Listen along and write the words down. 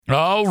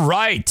All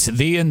right.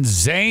 The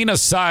InZane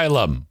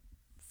Asylum.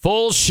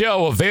 Full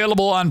show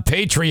available on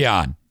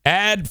Patreon.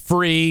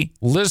 Ad-free,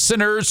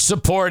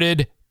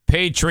 listener-supported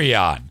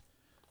Patreon.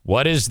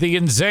 What is the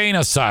InZane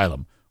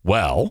Asylum?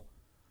 Well,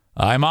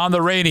 I'm on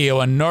the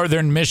radio in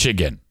northern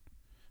Michigan.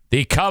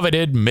 The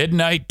coveted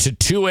midnight to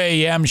 2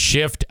 a.m.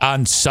 shift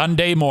on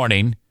Sunday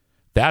morning.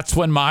 That's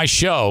when my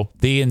show,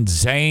 the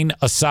InZane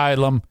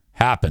Asylum,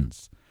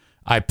 happens.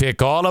 I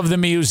pick all of the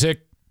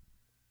music.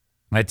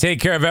 I take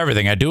care of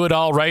everything. I do it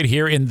all right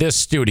here in this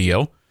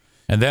studio.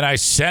 And then I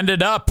send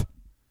it up.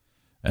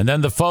 And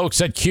then the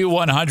folks at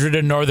Q100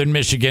 in northern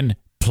Michigan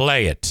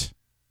play it.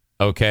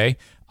 Okay?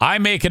 I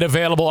make it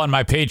available on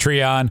my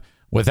Patreon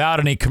without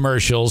any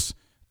commercials.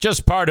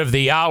 Just part of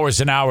the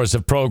hours and hours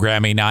of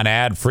programming on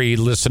ad-free,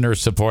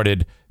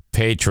 listener-supported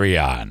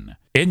Patreon.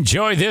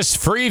 Enjoy this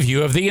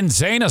Freeview of the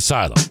InZane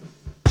Asylum.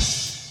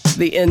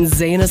 The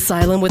InZane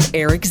Asylum with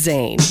Eric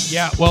Zane.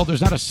 Yeah, well,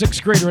 there's not a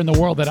sixth grader in the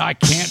world that I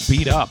can't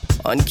beat up.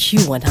 On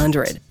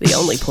Q100, the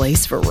only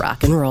place for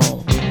rock and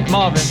roll.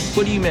 Marvin,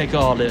 what do you make of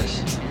all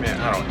this? Man,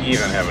 I don't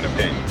even have an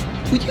opinion.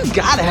 Well, you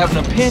gotta have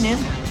an opinion.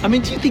 I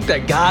mean, do you think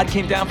that God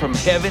came down from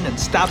heaven and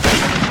stopped him?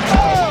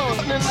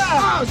 Oh, man.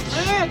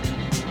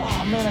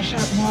 Oh, man, I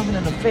shot Marvin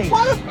in the face.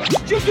 Why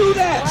did you do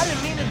that? I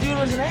didn't mean to do it. It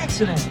was an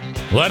accident.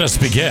 Let us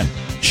begin.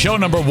 Show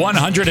number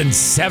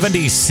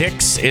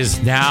 176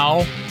 is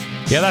now.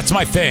 Yeah, that's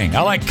my thing.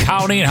 I like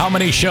counting how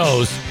many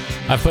shows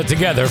I put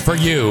together for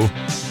you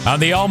on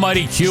the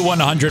almighty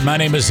Q100. My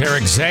name is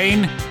Eric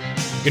Zane.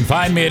 You can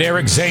find me at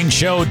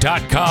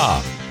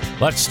ericzaneshow.com.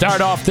 Let's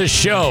start off this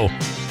show.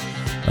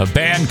 A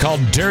band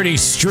called Dirty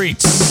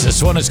Streets.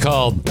 This one is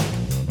called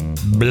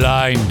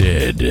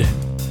Blinded.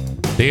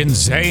 The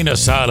InZane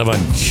Asylum on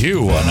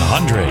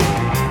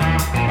Q100.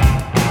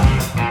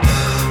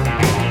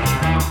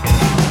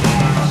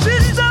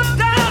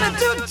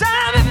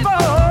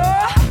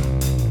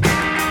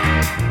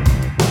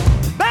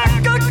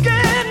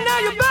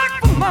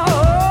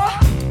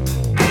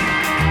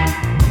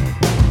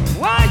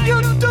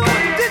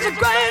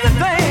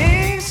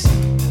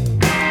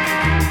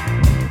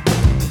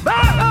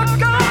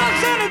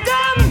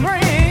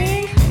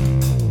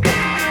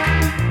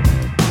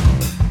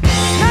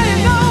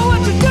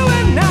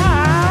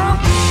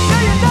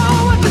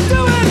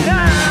 Doing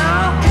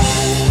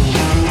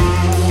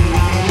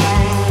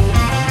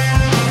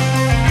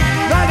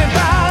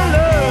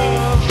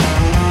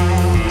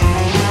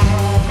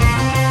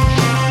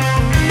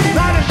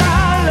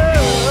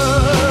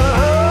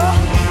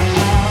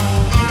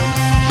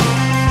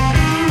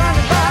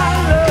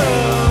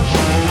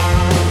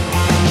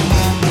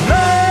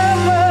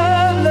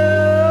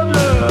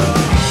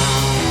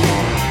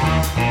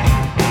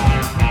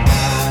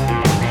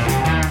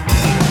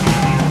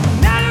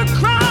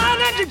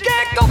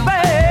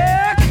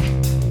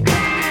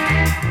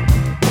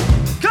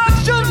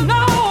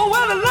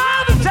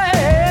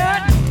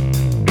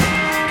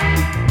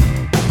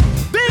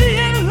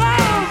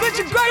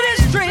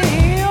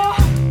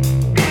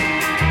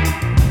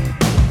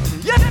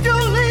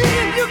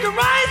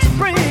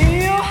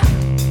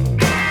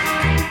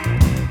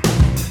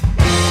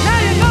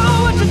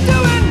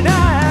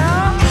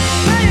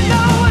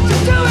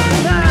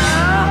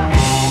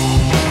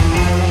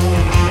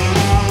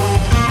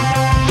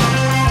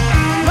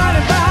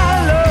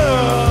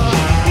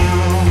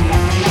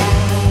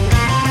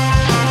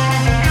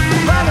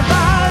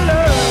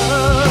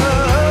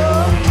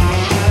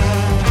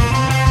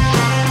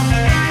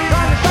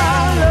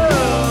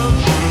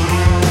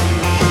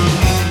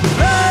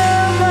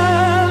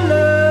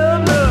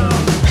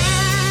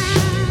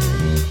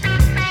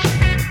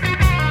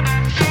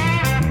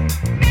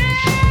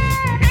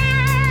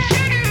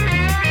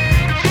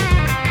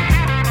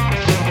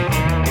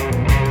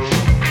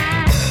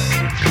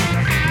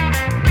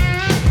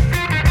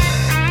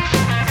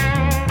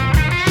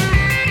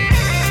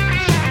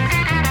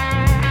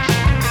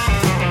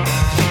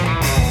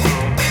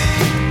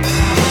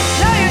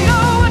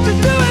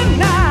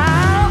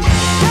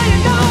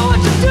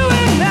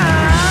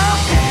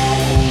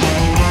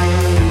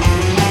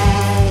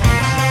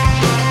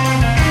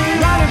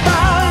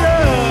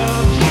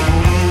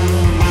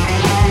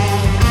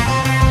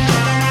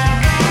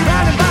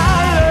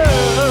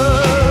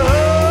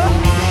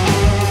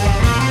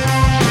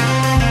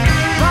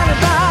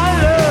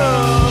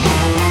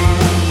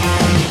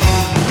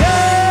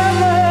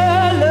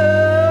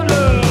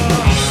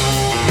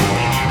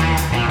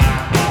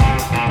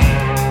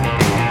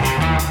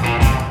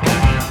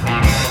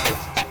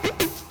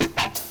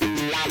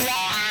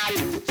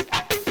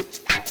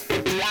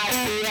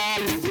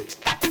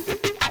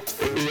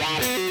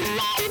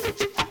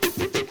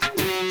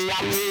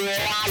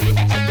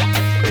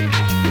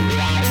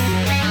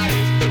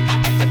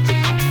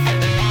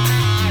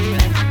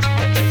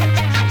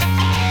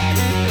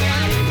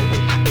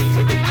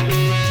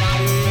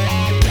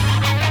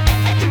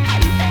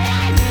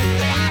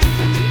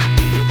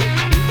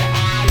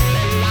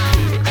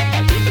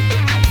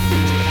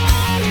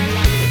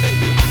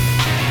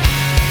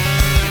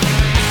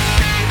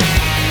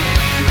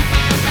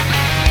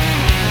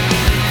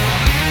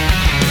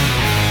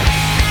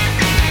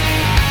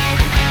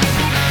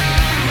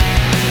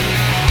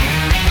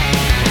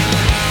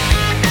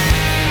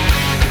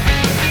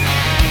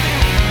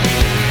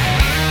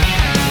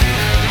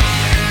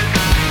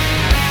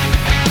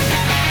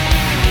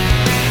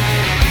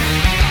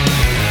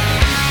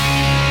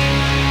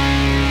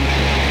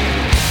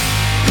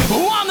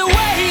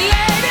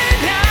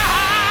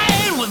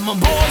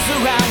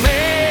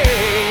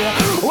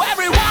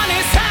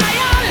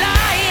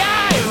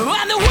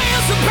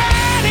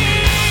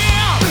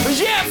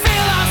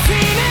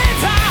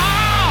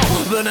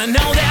and I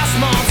know there's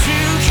more to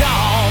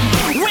come.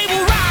 We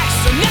will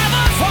rise and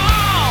never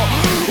fall.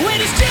 When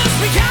it's just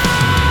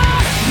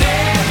begun.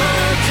 Never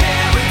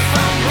carry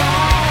from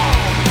wrong,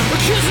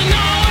 'cause I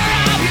know where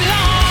I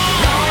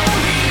belong.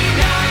 Lonely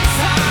nights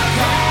are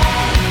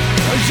gone.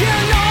 You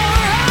know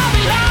where I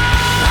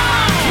belong.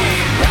 I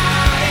keep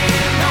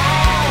riding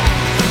on,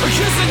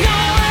 'cause I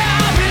know where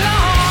I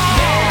belong.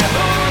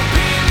 Never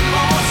been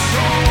more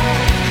strong.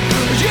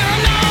 You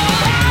know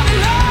where I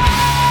belong.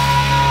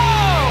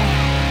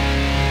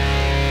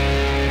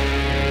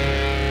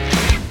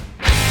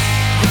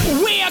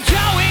 We are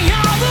going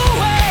all the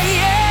way,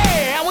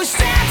 yeah, and we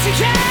stand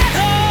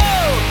together.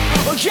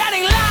 We're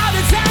getting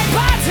louder day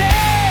by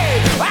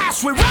day as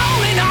we're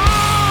rolling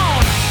on.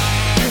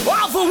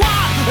 All for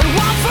one and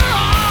one for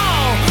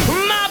all,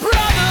 my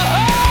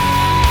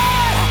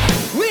brotherhood.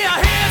 We are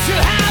here to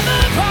have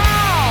a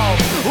ball.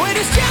 When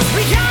it's just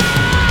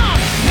begun.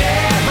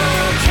 Never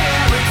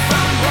carry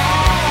from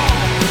wrong,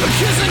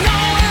 'cause I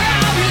know where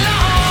I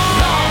belong.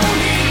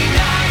 Lonely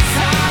nights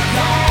are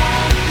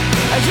gone.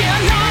 Yeah,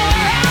 I know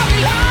where I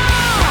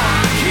belong.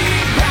 I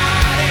keep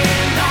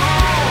riding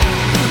on,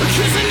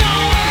 'cause I know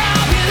where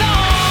I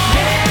belong.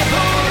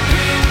 Never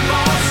been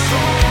more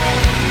strong.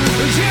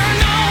 Yeah, I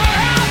know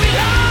where I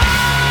belong.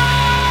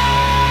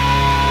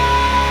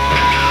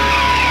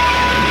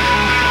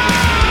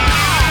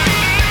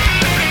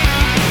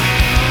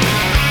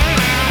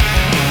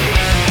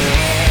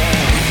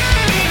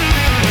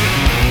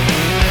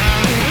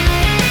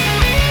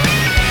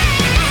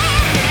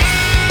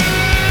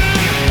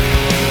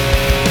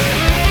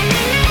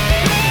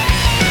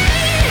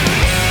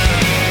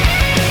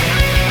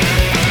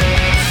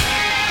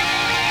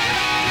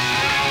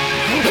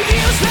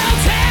 You slow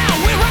down,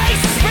 we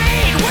raise the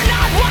speed. We're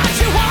not what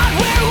you want,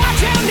 we're what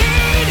you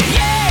need.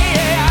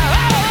 Yeah.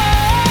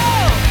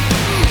 Oh.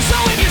 So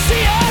if you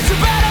see us, you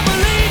better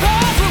believe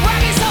us. We're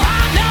working so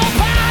hard,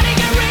 nobody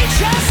can reach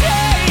us.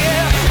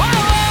 Yeah. Oh.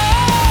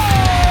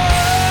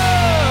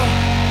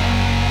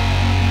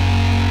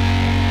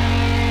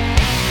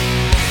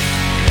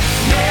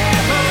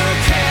 Never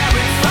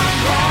carry from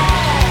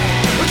wrong,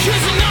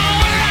 'cause I know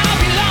where I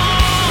belong.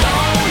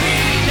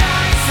 Lonely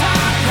nights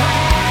are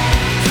gone.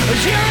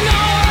 You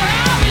know where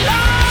I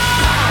belong.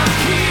 I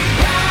keep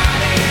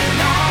riding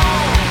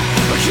on,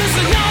 'cause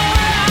I know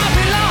where I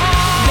belong.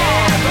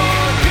 Never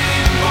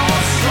been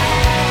more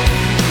strong,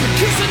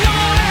 'cause I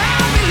know where I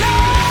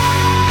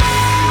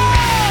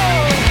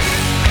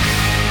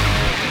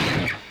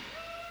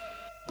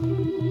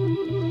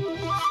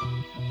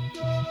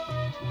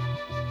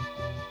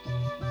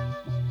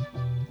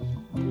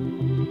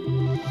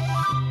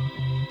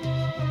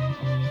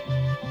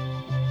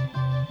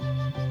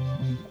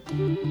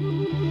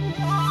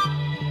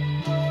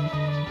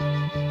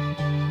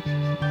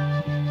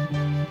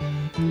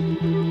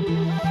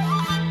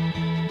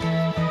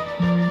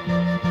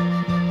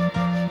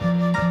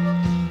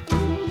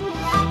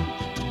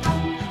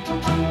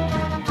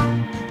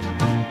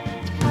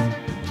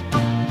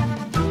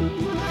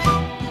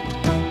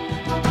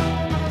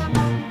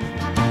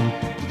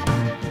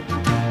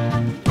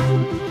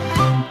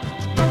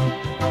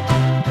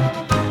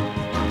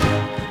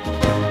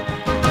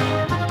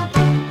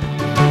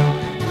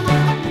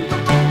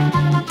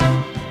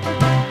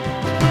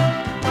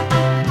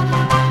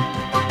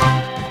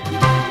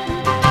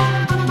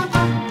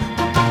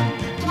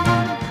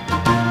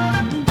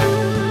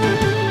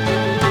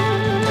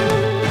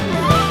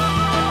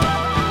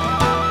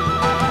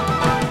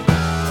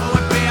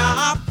would be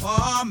a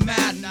poor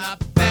man, a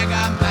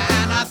beggar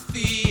man, a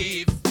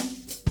thief.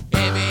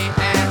 If he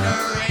had a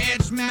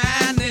rich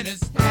man in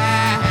his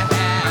hand,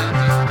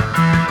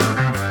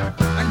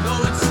 and go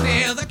and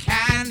steal the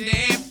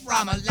candy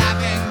from a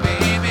laughing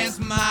baby's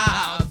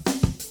mouth.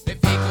 If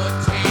he could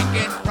take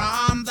it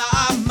from the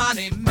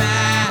money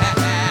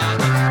man.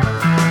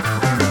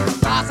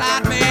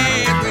 Cross-eyed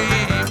Mary,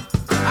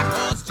 I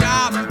goes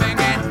jumping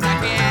in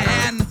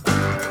again.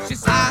 She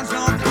signs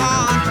no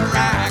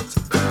contract,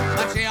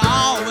 but she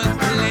always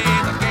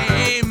plays the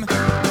game.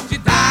 She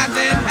dives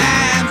in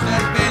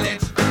Hampstead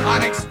Village on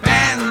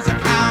expense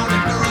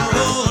accounting the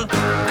rule,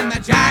 and the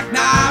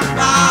jackknife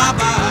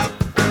barber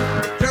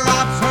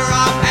drops her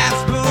off at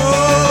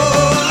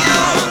school.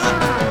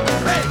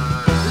 Hey,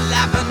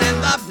 laughing in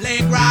the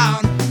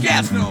playground,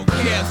 gets no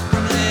kiss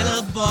from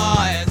little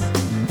boys.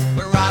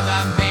 We'd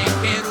rather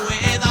make it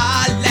with a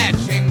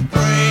lynching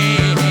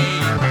breed.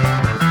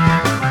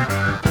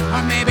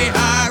 Or maybe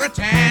her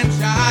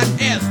attention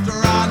is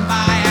drawn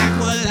by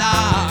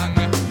Aqualung,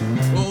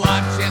 who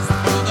watches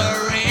through the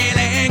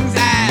railings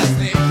as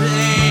they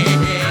play.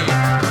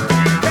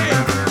 Hey,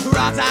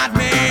 cross-eyed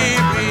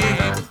Mary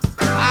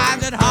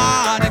finds it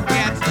hard to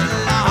get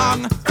along.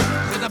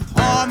 She's a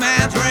poor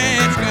man's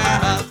rich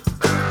girl,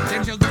 then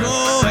she'll do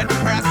it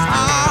for a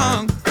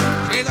song.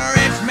 She's a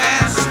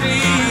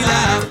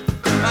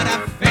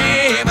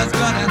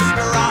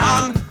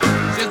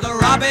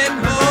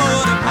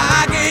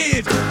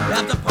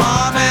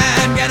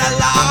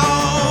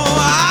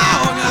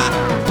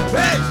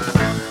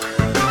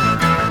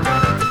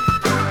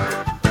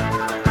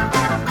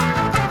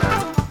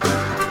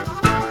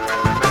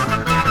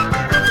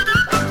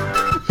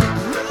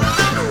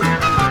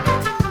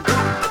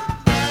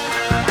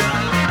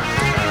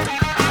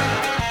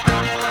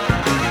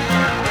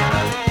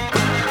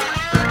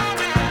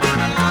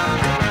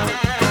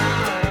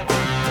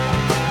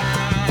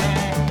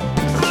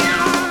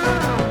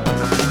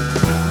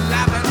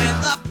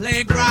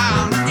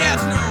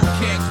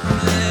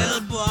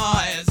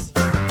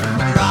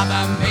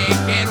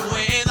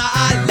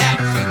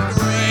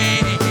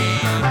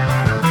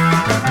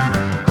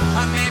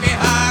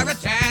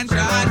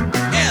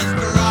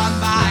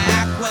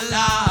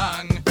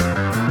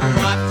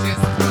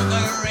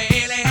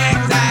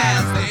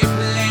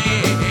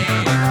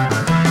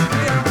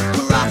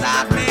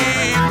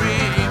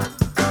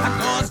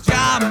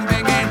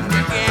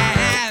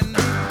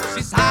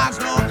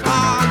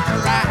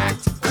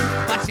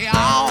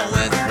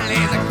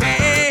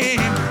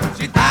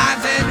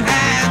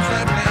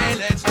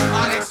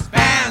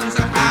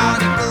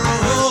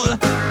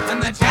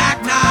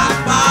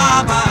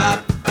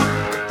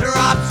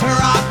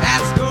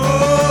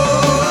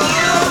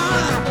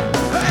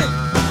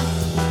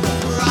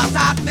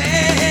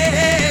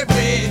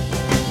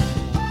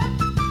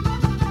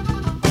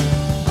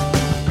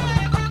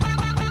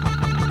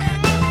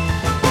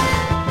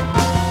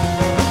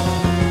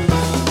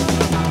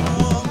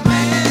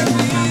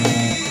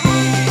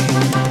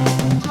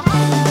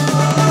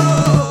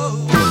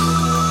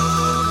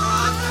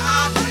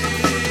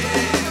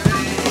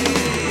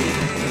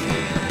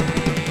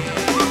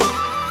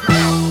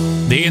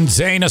The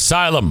InZane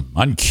Asylum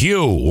on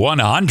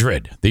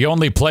Q100. The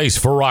only place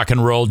for rock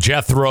and roll.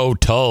 Jethro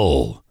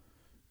Tull.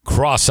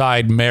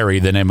 Cross-Eyed Mary,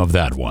 the name of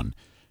that one.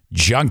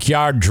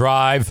 Junkyard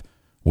Drive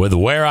with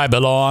Where I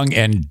Belong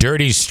and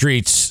Dirty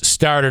Streets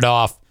started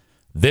off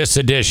this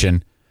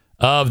edition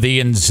of the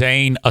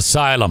InZane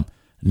Asylum.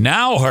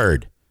 Now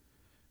heard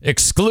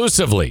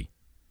exclusively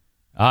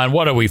on,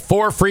 what are we,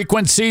 4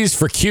 frequencies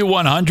for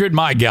Q100?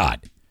 My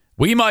God.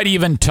 We might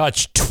even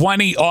touch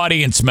 20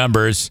 audience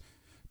members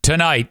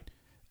tonight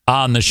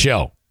on the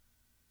show.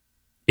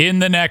 In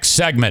the next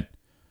segment,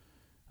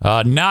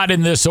 not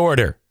in this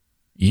order,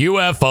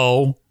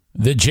 UFO,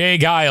 the Jay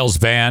Giles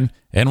Band,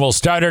 and we'll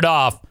start it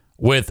off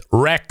with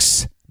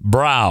Rex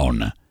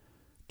Brown.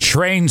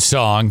 Train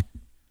Song.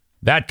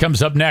 That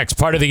comes up next,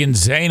 part of the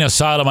InZane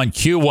Asylum on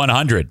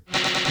Q100.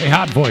 Hey,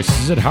 Hot Voice,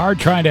 is it hard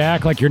trying to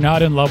act like you're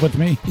not in love with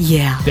me?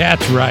 Yeah.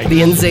 That's right.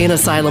 The InZane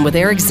Asylum with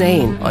Eric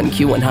Zane on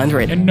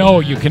Q100. And no,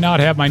 you cannot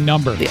have my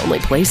number. The only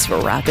place for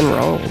rock and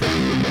roll.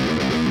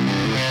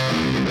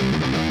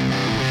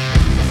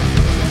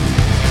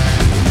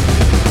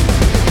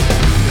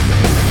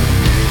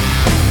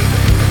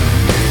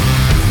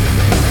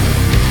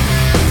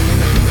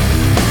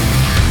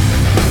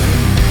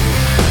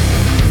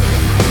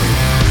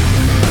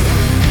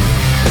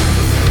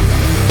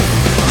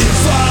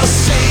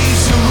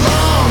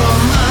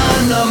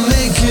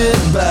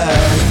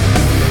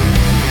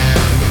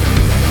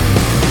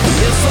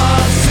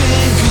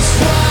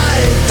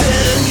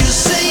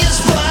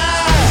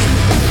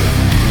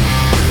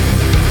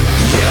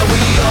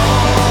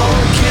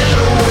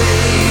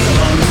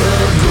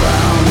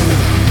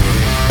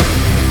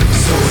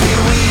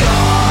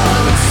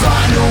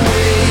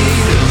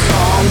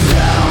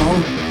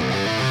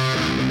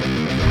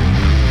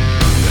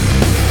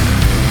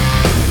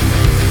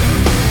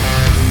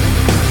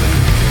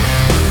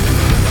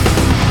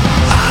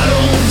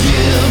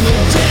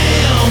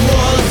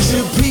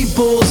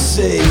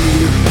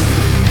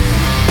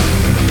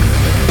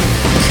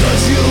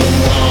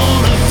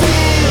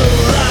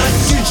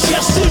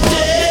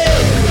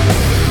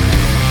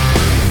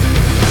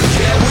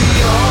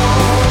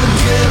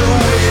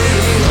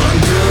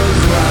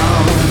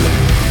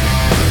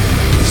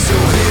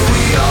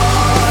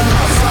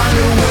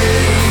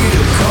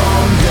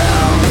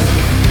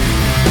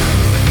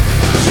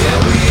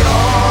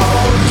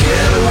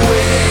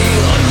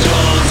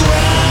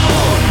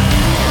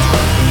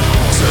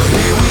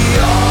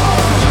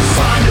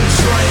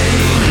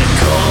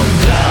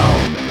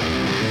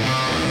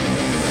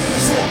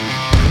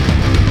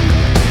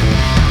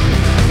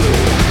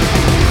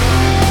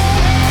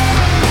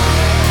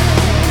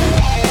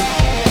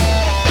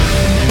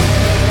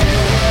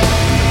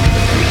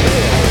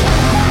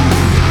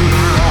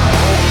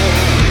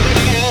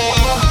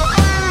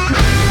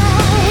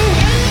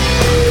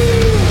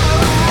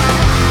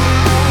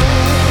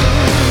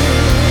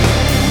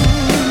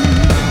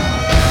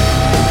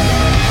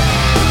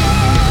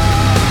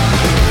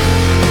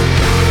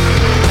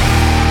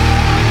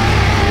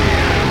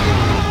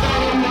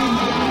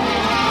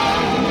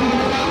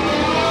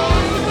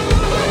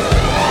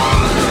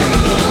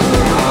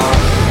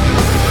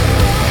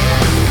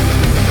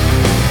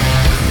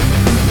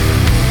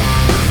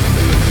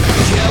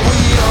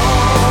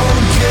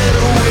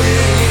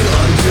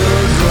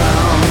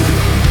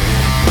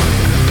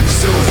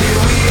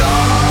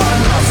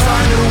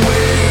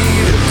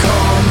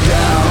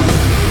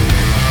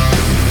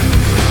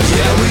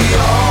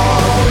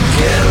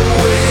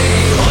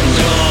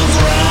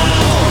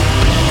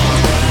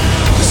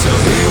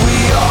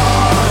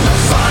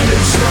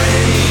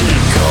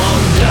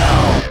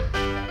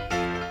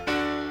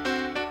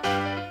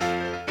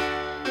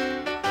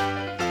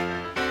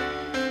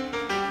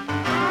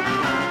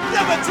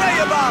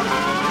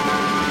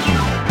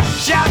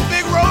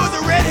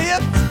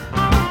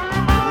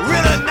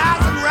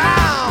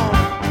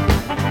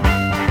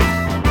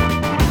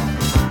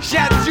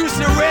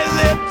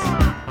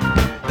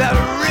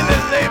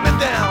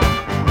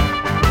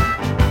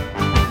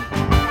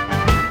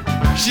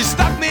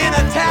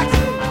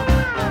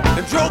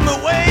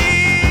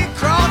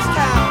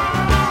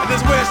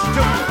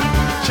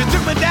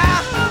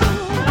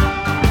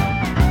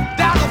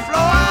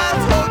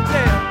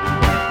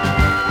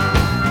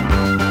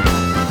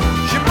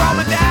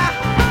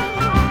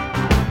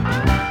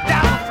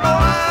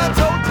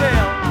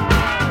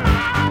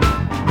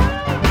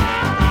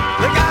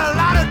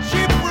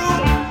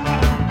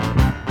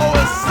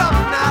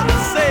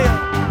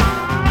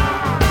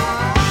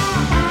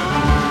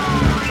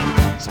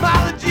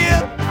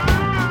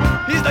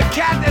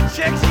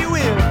 Checks you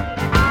in.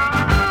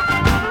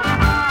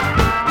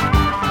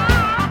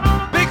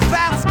 Big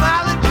fat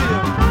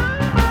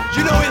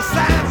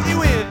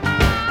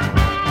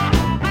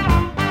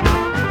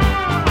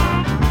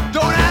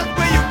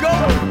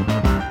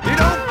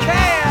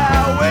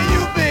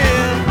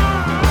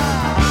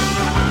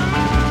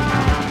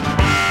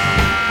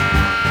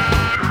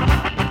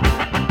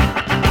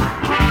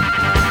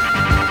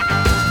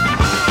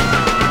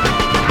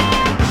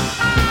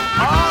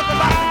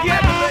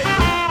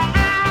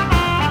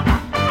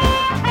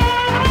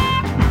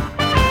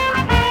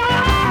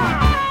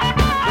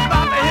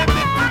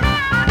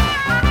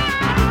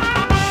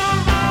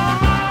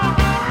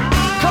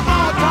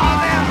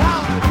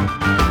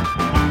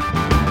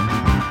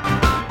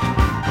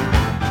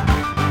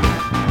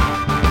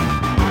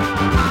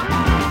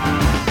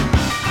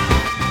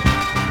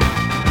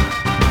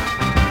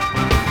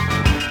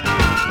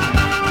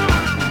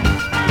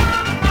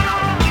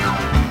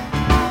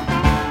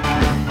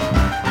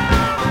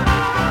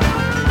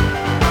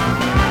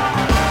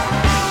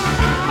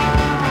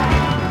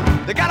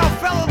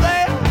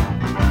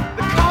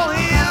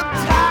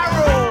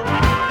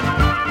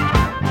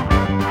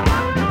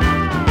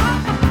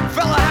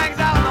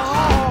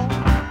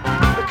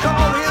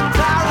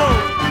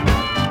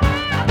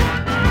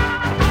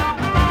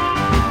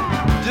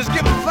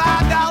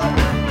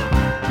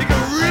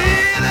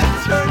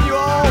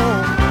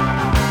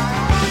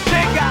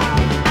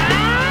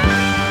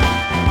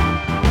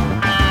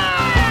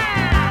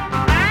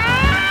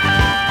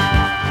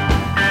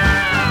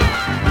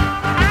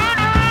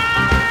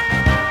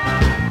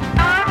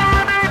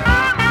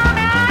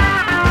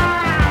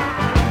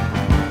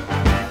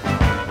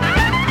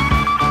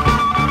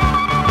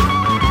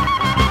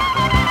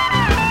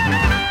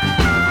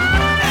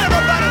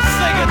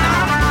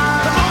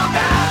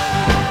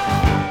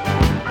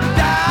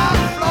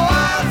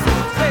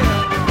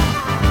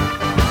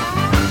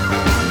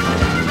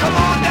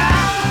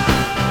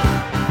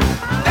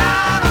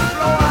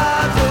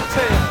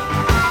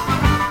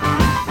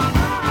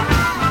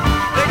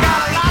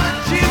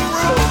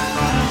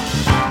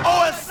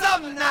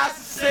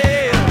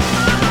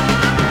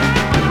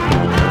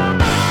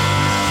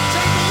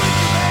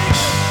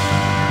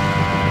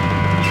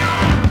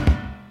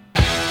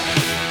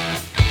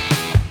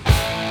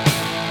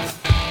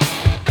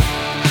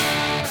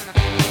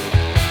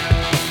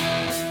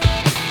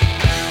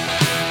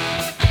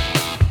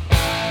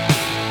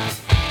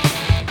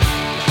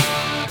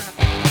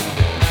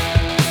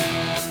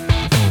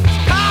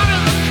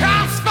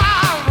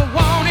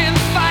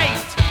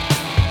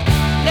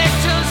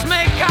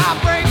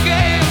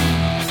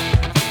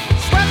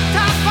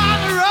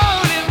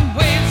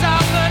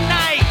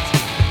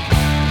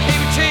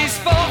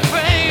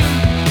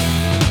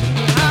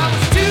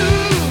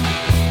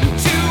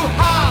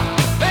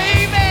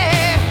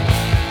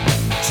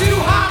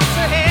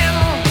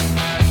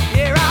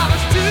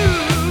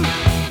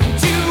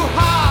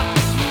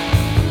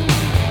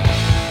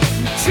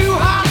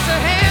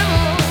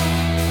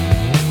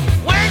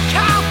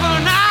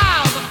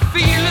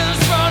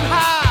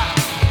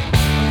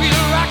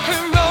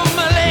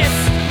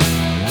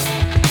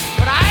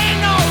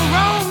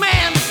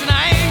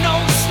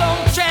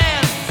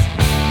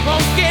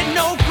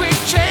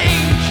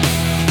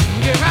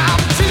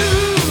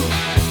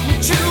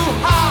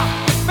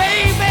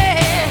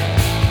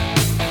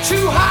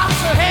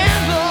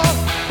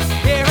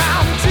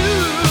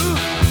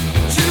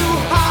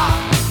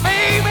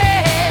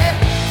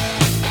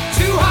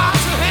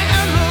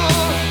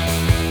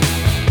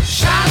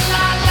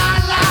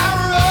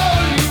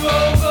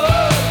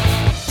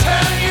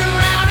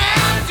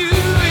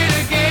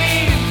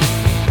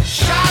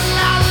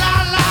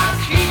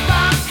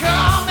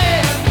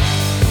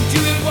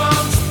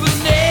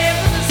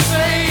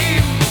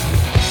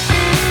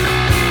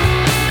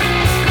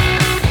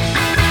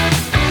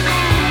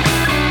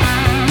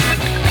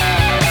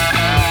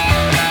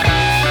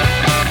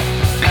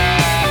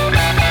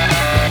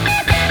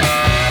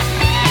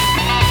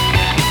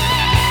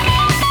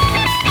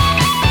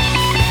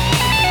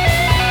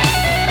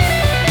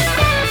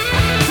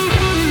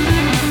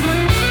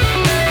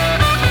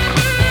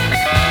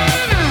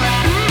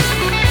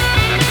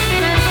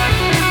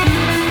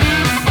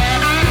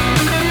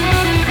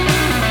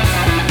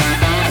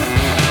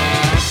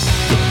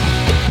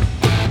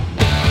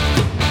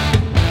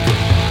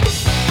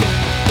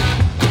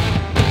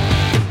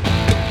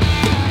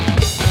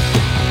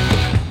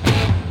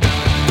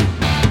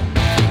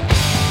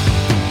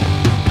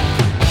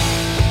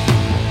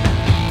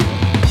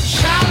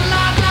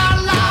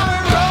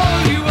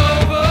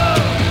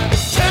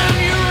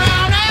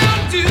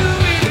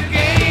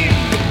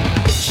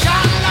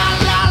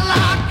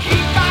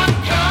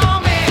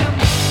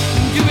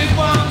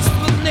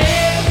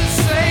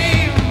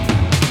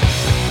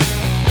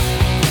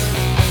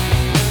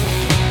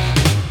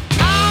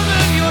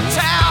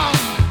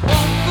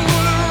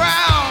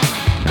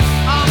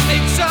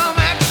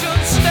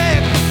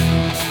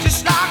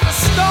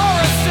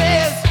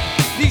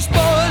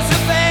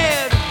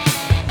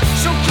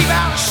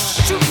about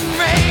shooting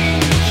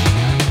range.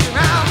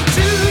 I'm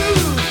too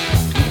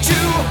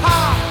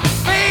hot,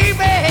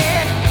 baby.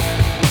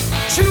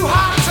 Too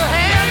hot to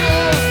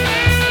handle.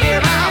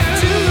 Yeah, I'm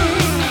too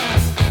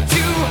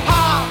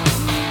hot.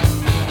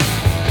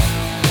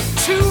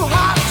 Too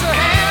hot to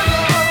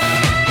handle.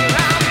 Yeah,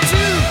 I'm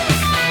too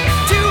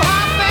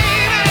hot,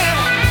 baby.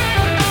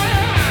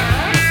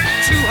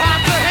 Too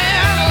hot to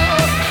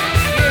handle.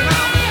 Yeah,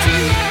 I'm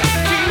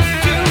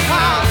too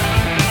hot.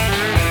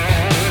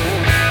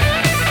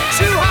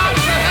 Too hot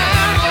to handle.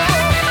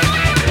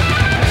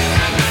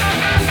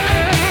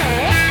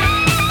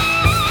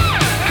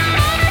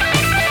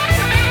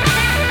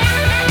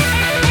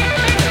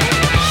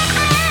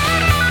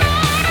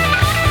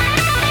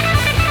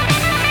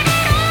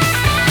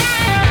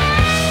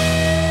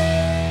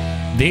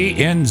 The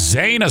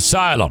InZane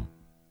Asylum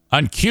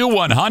on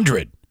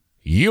Q100,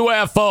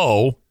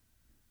 UFO,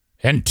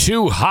 and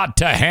Too Hot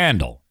to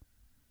Handle.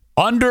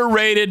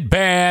 Underrated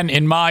band,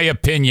 in my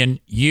opinion,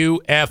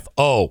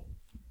 UFO.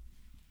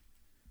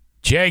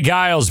 Jay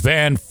Giles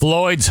Band,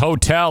 Floyd's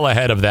Hotel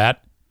ahead of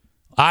that.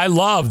 I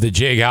love the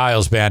Jay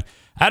Giles Band.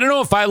 I don't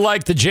know if I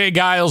like the Jay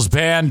Giles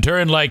Band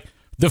during like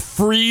the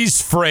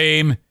freeze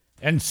frame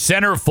and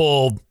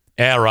centerfold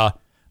era.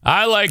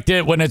 I liked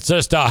it when it's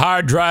just a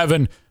hard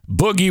driving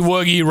boogie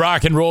woogie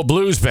rock and roll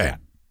blues band.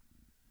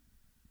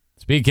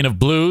 Speaking of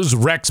blues,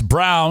 Rex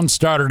Brown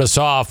started us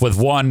off with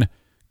one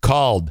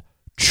called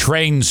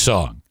Train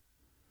Song.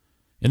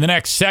 In the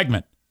next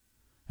segment,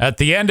 at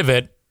the end of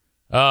it,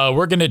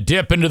 we're going to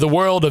dip into the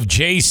world of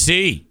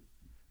JC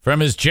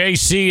from his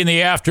JC in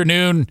the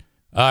Afternoon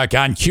on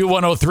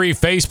Q103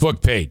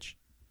 Facebook page.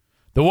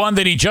 The one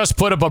that he just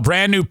put up a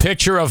brand new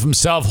picture of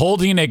himself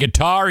holding a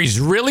guitar. He's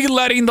really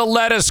letting the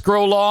lettuce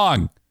grow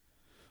long.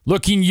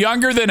 Looking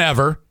younger than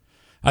ever.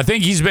 I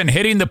think he's been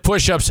hitting the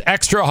push-ups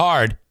extra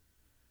hard.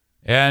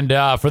 And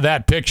for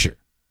that picture.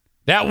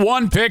 That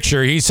one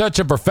picture, he's such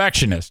a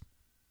perfectionist.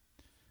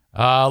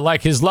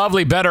 Like his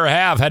lovely better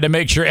half had to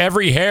make sure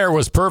every hair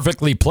was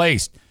perfectly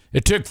placed.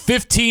 It took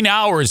 15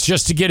 hours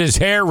just to get his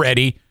hair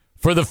ready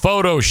for the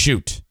photo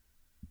shoot.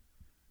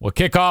 We'll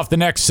kick off the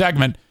next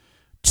segment.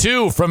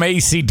 2 from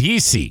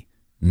AC/DC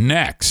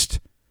next.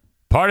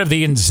 Part of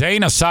the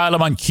InZane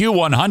Asylum on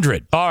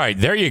Q100. All right,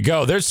 there you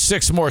go. There's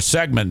 6 more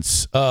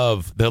segments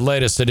of the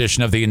latest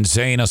edition of the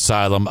InZane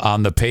Asylum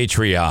on the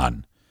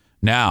Patreon.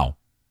 Now,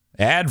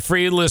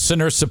 ad-free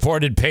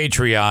listener-supported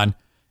Patreon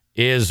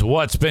is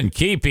what's been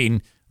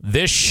keeping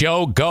this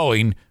show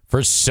going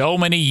for so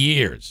many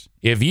years.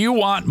 If you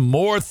want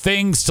more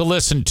things to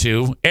listen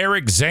to,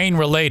 Eric Zane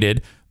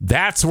related,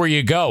 that's where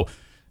you go.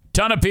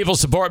 Ton of people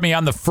support me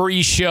on the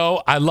free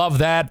show. I love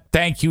that.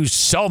 Thank you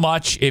so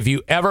much. If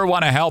you ever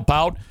want to help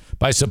out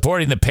by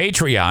supporting the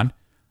Patreon,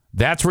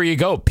 that's where you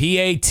go.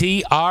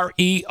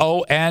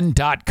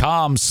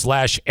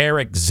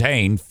 patreon.com/Eric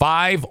Zane.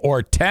 $5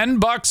 or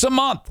 $10 a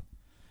month.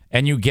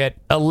 And you get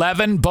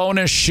 11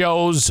 bonus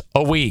shows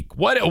a week.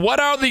 What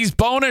are these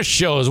bonus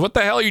shows? What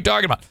the hell are you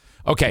talking about?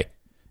 Okay.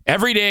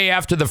 Every day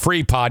after the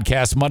free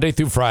podcast, Monday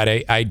through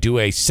Friday, I do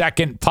a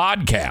second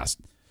podcast.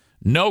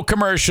 No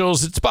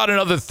commercials. It's about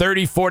another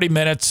 30, 40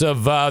 minutes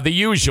of the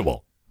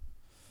usual.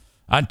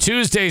 On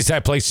Tuesdays, I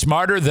play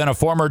Smarter Than a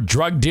Former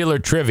Drug Dealer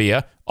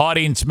Trivia.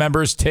 Audience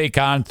members take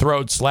on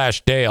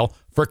Throat/Dale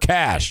for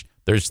cash.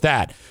 There's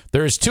that.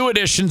 There's 2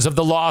 editions of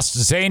the Lost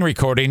Zane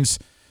recordings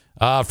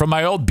from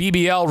my old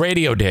BBL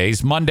radio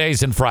days,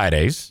 Mondays and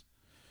Fridays.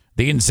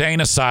 The InZane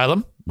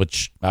Asylum,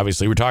 which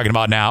obviously we're talking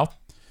about now.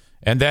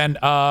 And then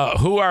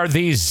Who Are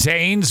These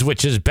Zanes,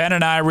 which is Ben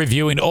and I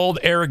reviewing old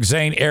Eric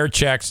Zane air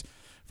checks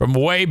from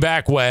way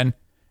back when.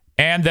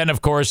 And then,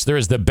 of course,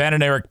 there's the Ben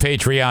and Eric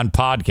Patreon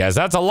podcast.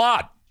 That's a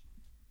lot.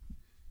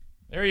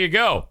 There you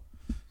go.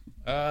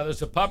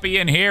 There's a puppy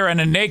in here and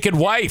a naked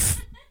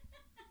wife.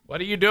 What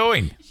are you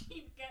doing?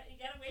 You got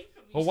away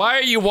from me. Well, why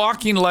are you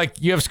walking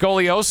like you have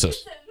scoliosis?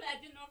 I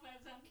didn't know if I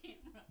was on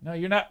camera. No,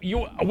 you're not.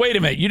 Wait a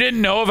minute. You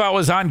didn't know if I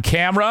was on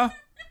camera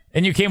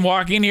and you came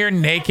walking here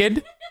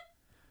naked?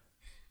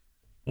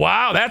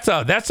 Wow,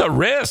 that's a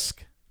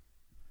risk.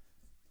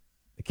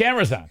 The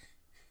camera's on.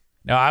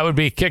 No, I would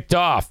be kicked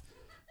off.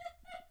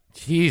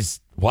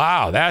 Jeez,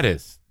 wow, that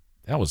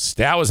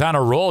was on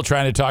a roll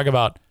trying to talk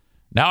about.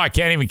 Now I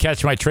can't even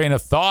catch my train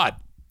of thought.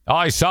 All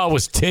I saw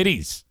was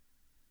titties.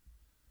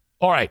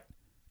 All right.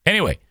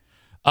 Anyway,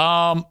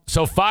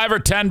 so $5 or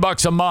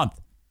 $10 a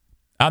month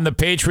on the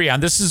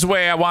Patreon. This is the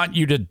way I want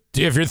you to,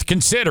 if you're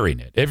considering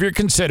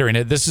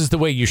it, this is the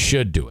way you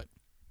should do it.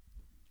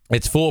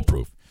 It's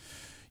foolproof.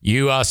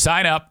 You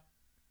sign up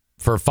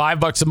for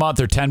 $5 a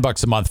month or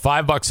 $10 a month.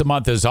 $5 a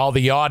month is all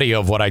the audio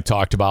of what I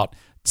talked about.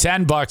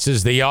 $10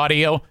 is the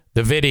audio,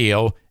 the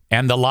video,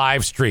 and the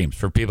live streams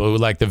for people who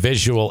like the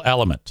visual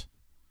element.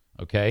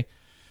 Okay?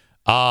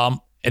 And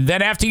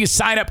then after you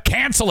sign up,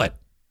 cancel it.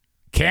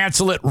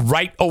 Cancel it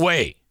right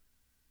away.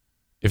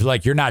 If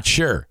you're not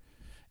sure.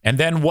 And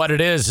then what it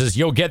is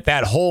you'll get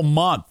that whole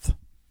month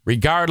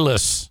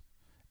regardless.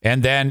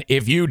 And then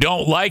if you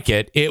don't like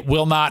it, it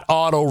will not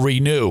auto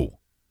renew.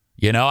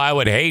 I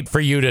would hate for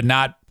you to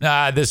not,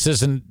 this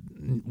isn't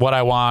what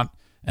I want,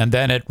 and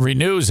then it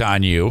renews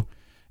on you,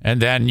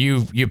 and then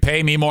you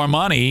pay me more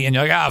money, and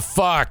you're like,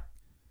 fuck.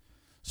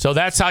 So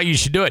that's how you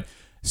should do it.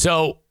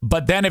 So,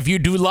 but then if you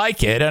do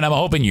like it, and I'm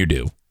hoping you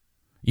do,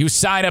 you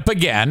sign up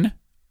again.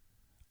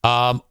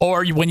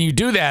 Or when you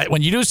do that,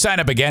 when you do sign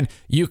up again,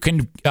 you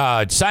can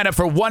sign up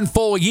for 1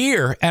 full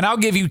year, and I'll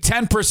give you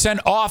 10%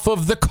 off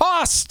of the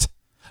cost.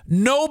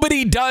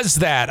 Nobody does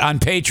that on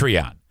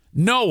Patreon.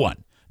 No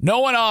one. No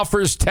one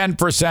offers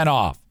 10%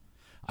 off.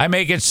 I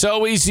make it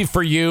so easy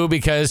for you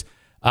because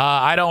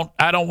I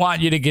don't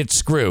want you to get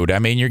screwed. I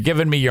mean, you're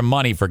giving me your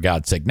money, for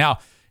God's sake. Now,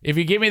 if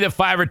you give me the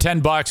 $5 or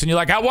 $10 and you're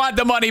like, I want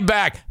the money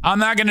back, I'm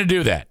not going to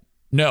do that.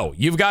 No,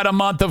 you've got a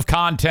month of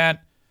content.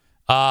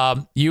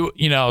 I'll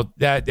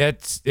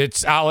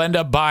end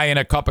up buying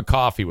a cup of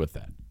coffee with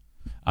that.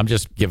 I'm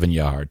just giving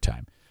you a hard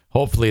time.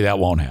 Hopefully that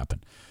won't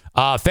happen.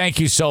 Thank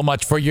you so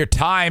much for your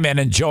time and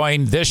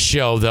enjoying this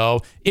show,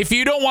 though. If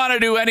you don't want to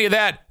do any of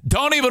that,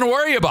 don't even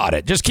worry about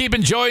it. Just keep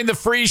enjoying the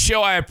free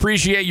show. I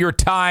appreciate your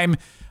time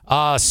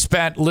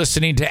spent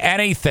listening to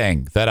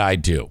anything that I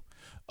do.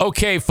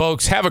 Okay,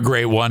 folks, have a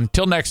great one.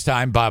 Till next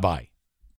time, bye-bye.